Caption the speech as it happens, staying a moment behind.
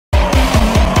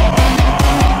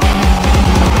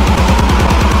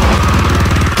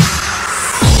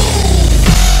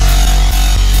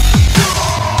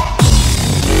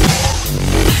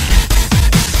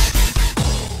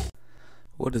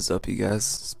is up, you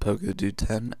guys? This is Pogo Dude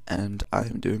 10, and I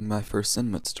am doing my first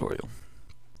cinema tutorial.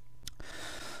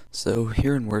 So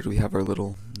here in Word we have our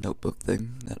little notebook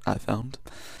thing that I found,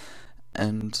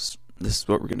 and this is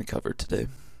what we're going to cover today.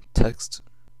 Text,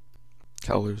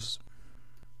 colors,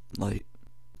 light,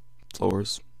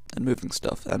 floors, and moving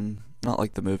stuff, and not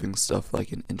like the moving stuff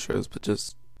like in intros, but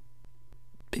just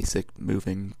basic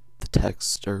moving the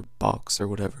text or box or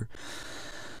whatever.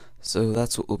 So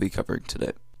that's what we'll be covering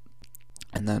today.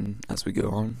 And then as we go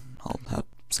on, I'll have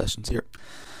sessions here.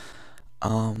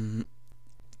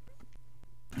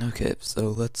 Okay, so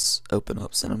let's open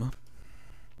up Cinema.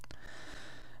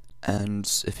 And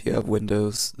if you have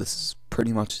Windows, this is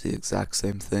pretty much the exact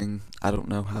same thing. I don't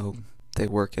know how they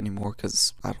work anymore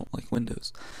because I don't like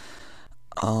Windows.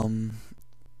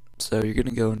 So you're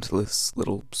gonna go into this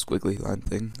little squiggly line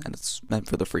thing, and it's meant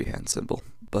for the freehand symbol.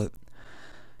 But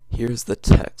here's the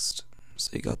text. So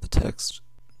you got the text.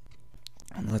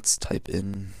 And let's type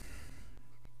in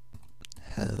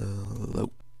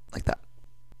hello, like that.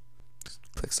 Just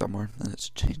click somewhere and it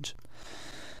should change.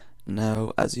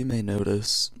 Now, as you may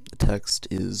notice, the text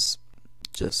is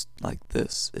just like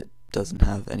this. It doesn't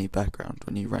have any background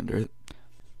when you render it.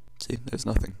 See, there's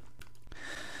nothing.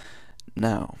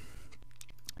 Now,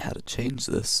 how to change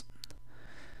this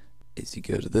is you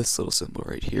go to this little symbol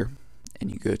right here, and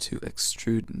you go to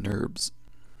extrude NURBS,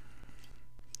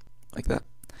 like that.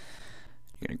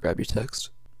 You're going to grab your text,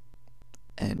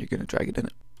 and you're going to drag it in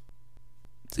it.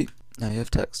 See, now you have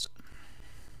text.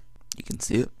 You can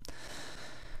see it.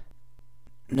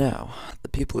 Now, the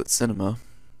people at Cinema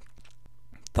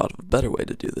thought of a better way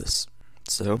to do this.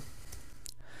 So,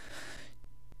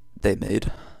 they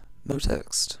made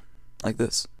MoText, like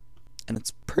this. And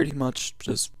it's pretty much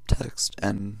just text,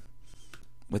 and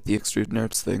with the extrude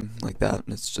NURBS thing, like that,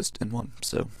 and it's just in one.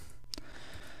 So,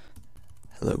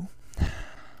 hello.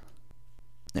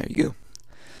 There you go.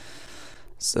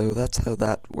 So that's how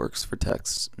that works for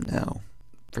text. Now,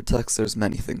 for text there's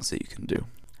many things that you can do.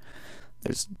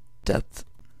 There's depth.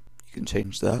 You can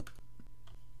change that.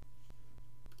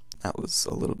 That was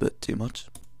a little bit too much.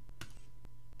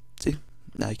 See?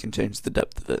 Now you can change the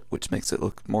depth of it, which makes it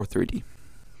look more 3D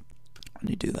when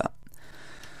you do that.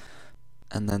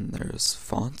 And then there's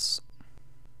fonts.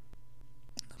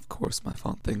 Of course my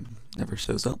font thing never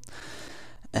shows up.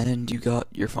 And you got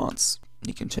your fonts.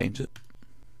 You can change it.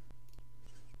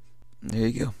 There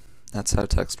you go. That's how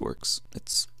text works.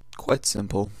 It's quite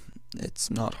simple.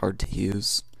 It's not hard to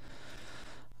use.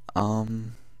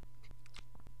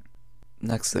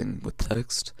 Next thing with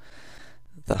text,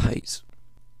 the height.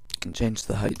 You can change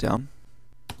the height down.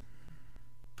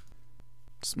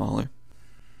 Smaller.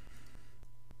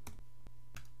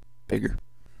 Bigger.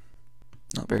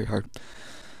 Not very hard.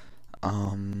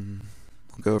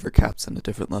 We'll go over caps in a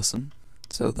different lesson.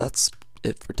 So that's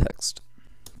it for text,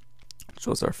 which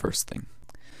was our first thing.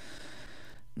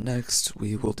 Next,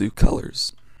 we will do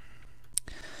colors.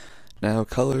 Now,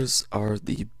 colors are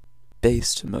the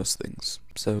base to most things.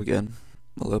 So again,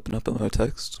 we'll open up a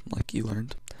MoText, like you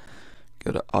learned.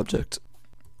 Go to Object,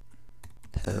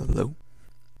 hello.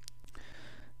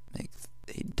 Make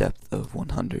a depth of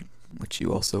 100, which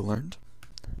you also learned.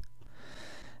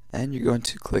 And you're going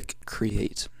to click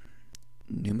Create,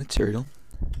 New Material.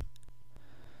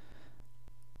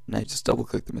 Now you just double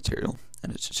click the material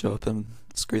and it should show up on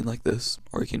the screen like this,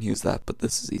 or you can use that, but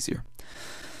this is easier.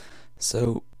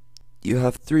 So you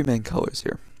have three main colors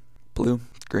here: blue,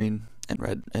 green, and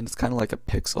red, and it's kind of like a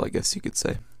pixel, I guess you could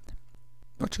say,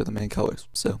 which are the main colors.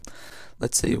 So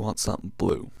let's say you want something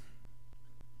blue.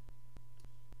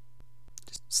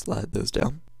 Just slide those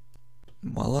down,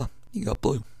 and voila, you got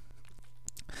blue.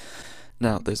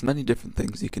 Now there's many different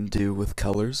things you can do with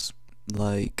colors,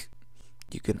 like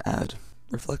you can add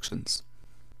reflections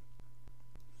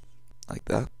like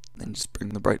that, and just bring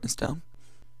the brightness down,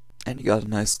 and you got a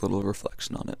nice little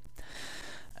reflection on it.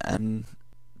 And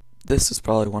this is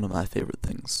probably one of my favorite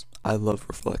things. I love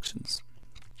reflections.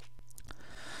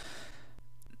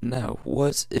 Now,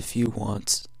 what if you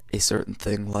want a certain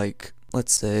thing, like,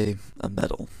 let's say, a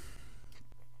metal,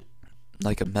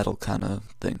 like a metal kind of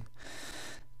thing?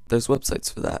 There's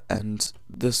websites for that, and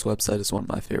this website is one of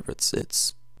my favorites.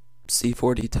 It's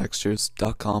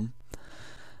c4dtextures.com,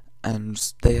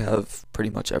 and they have pretty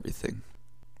much everything.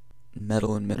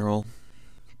 Metal and mineral.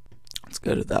 Let's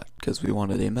go to that because we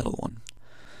wanted a metal one.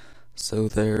 So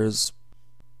there's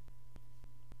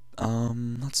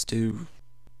let's do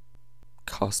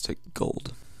caustic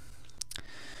gold.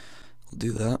 We'll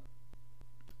do that.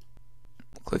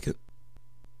 We'll click it,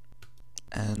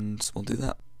 and we'll do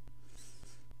that.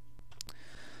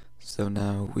 So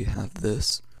now we have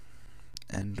this,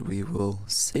 and we will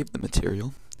save the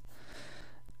material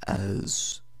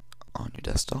as on your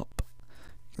desktop.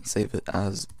 You can save it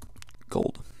as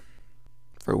gold.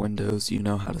 For Windows, you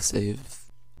know how to save.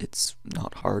 It's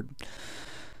not hard.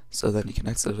 So then you can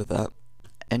exit out of that,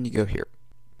 and you go here.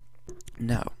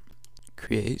 Now,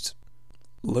 create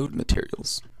load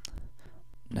materials.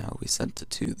 Now we sent it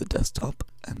to the desktop,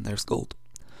 and there's gold.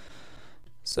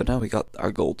 So now we got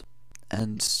our gold.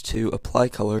 And to apply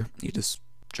color, you just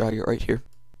drag it right here,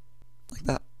 like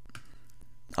that.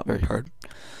 Not very hard.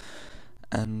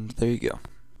 And there you go.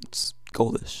 It's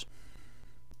goldish.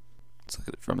 Let's look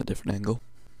at it from a different angle.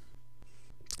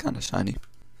 It's kind of shiny.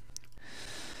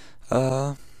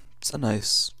 It's a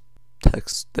nice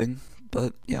text thing,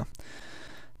 but yeah.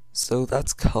 So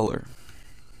that's color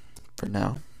for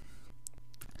now.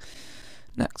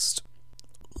 Next,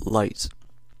 light.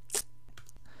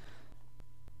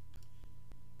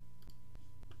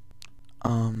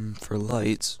 For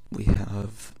light, we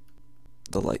have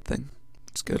the light thing.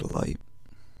 Just go to light.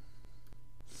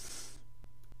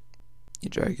 You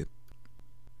drag it.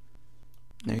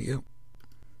 There you go.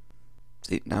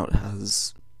 See, now it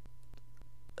has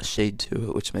a shade to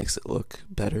it, which makes it look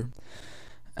better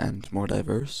and more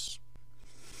diverse.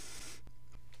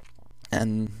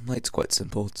 And light's quite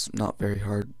simple, it's not very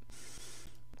hard.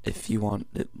 If you want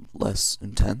it less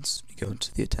intense, you go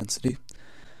into the intensity,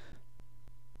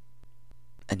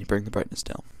 and you bring the brightness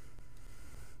down.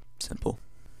 Simple.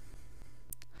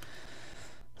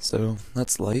 So,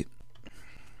 that's light.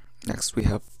 Next we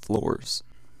have floors.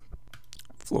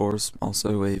 Floors,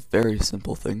 also a very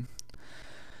simple thing.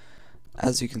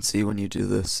 As you can see when you do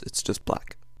this, it's just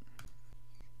black.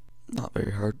 Not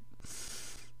very hard.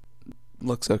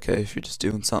 Looks okay if you're just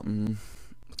doing something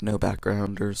with no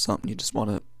background or something you just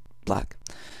want it black.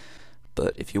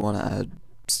 But if you want to add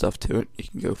stuff to it, you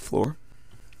can go floor.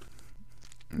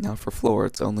 Now for floor,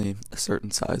 it's only a certain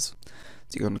size.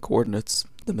 So you go into coordinates,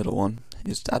 the middle one, and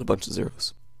you just add a bunch of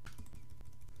zeros.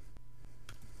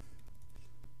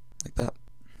 Like that.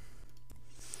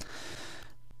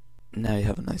 Now you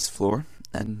have a nice floor,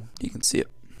 and you can see it.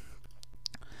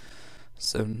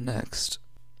 So next,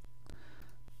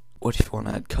 what if you want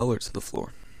to add color to the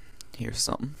floor? Here's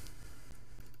something.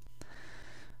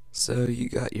 So you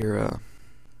got your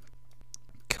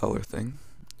color thing.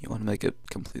 You want to make it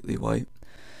completely white.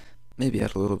 Maybe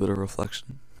add a little bit of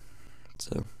reflection.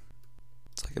 So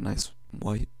it's like a nice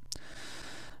white.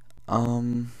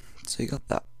 So you got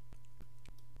that.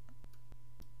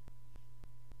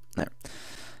 There.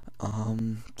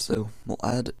 So we'll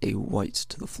add a white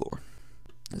to the floor.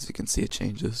 As you can see, it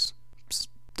changes.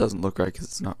 Doesn't look right because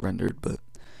it's not rendered, but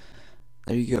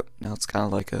there you go. Now it's kind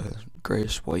of like a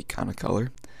grayish white kind of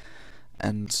color,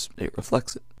 and it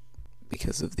reflects it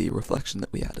because of the reflection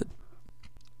that we added.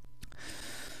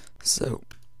 So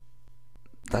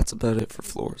that's about it for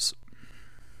floors.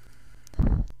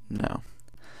 Now,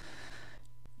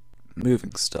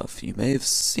 moving stuff. You may have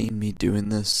seen me doing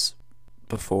this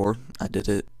before. I did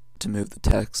it to move the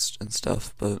text and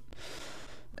stuff, but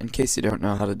in case you don't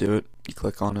know how to do it, you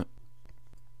click on it,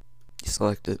 you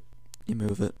select it, you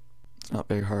move it. It's not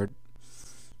very hard.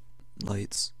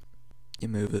 Lights, you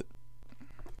move it.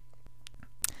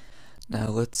 Now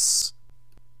let's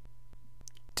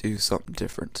do something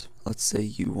different. Let's say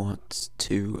you want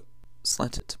to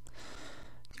slant it.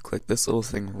 You click this little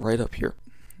thing right up here,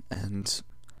 and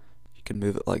you can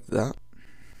move it like that.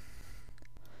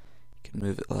 You can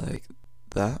move it like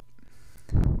that.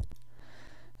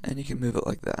 And you can move it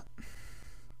like that.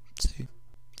 See?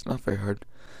 It's not very hard.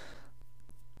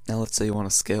 Now let's say you want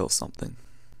to scale something.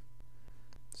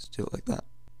 Just do it like that.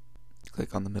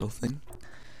 Click on the middle thing,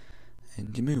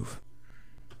 and you move.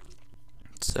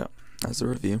 So, as a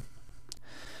review,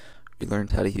 we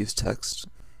learned how to use text,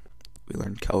 we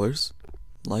learned colors,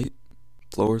 light,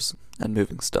 floors, and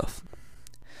moving stuff.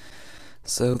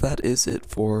 So that is it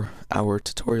for our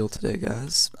tutorial today,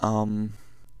 guys.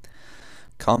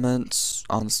 Comment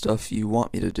on stuff you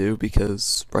want me to do,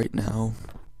 because right now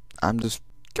I'm just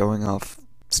going off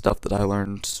stuff that I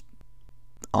learned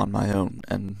on my own,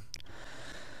 and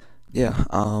yeah,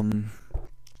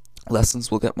 lessons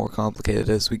will get more complicated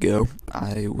as we go.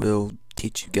 I will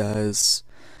teach you guys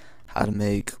how to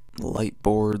make light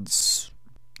boards,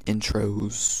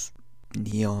 intros,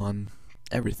 neon,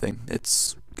 everything.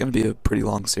 It's gonna be a pretty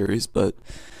long series, but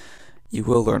you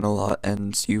will learn a lot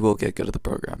and you will get good at the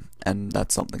program, and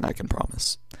that's something I can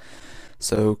promise.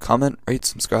 So comment, rate,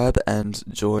 subscribe, and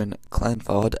join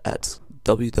ClanFod at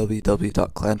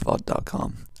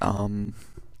www.clanfod.com.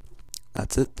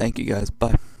 That's it. Thank you guys.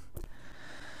 Bye.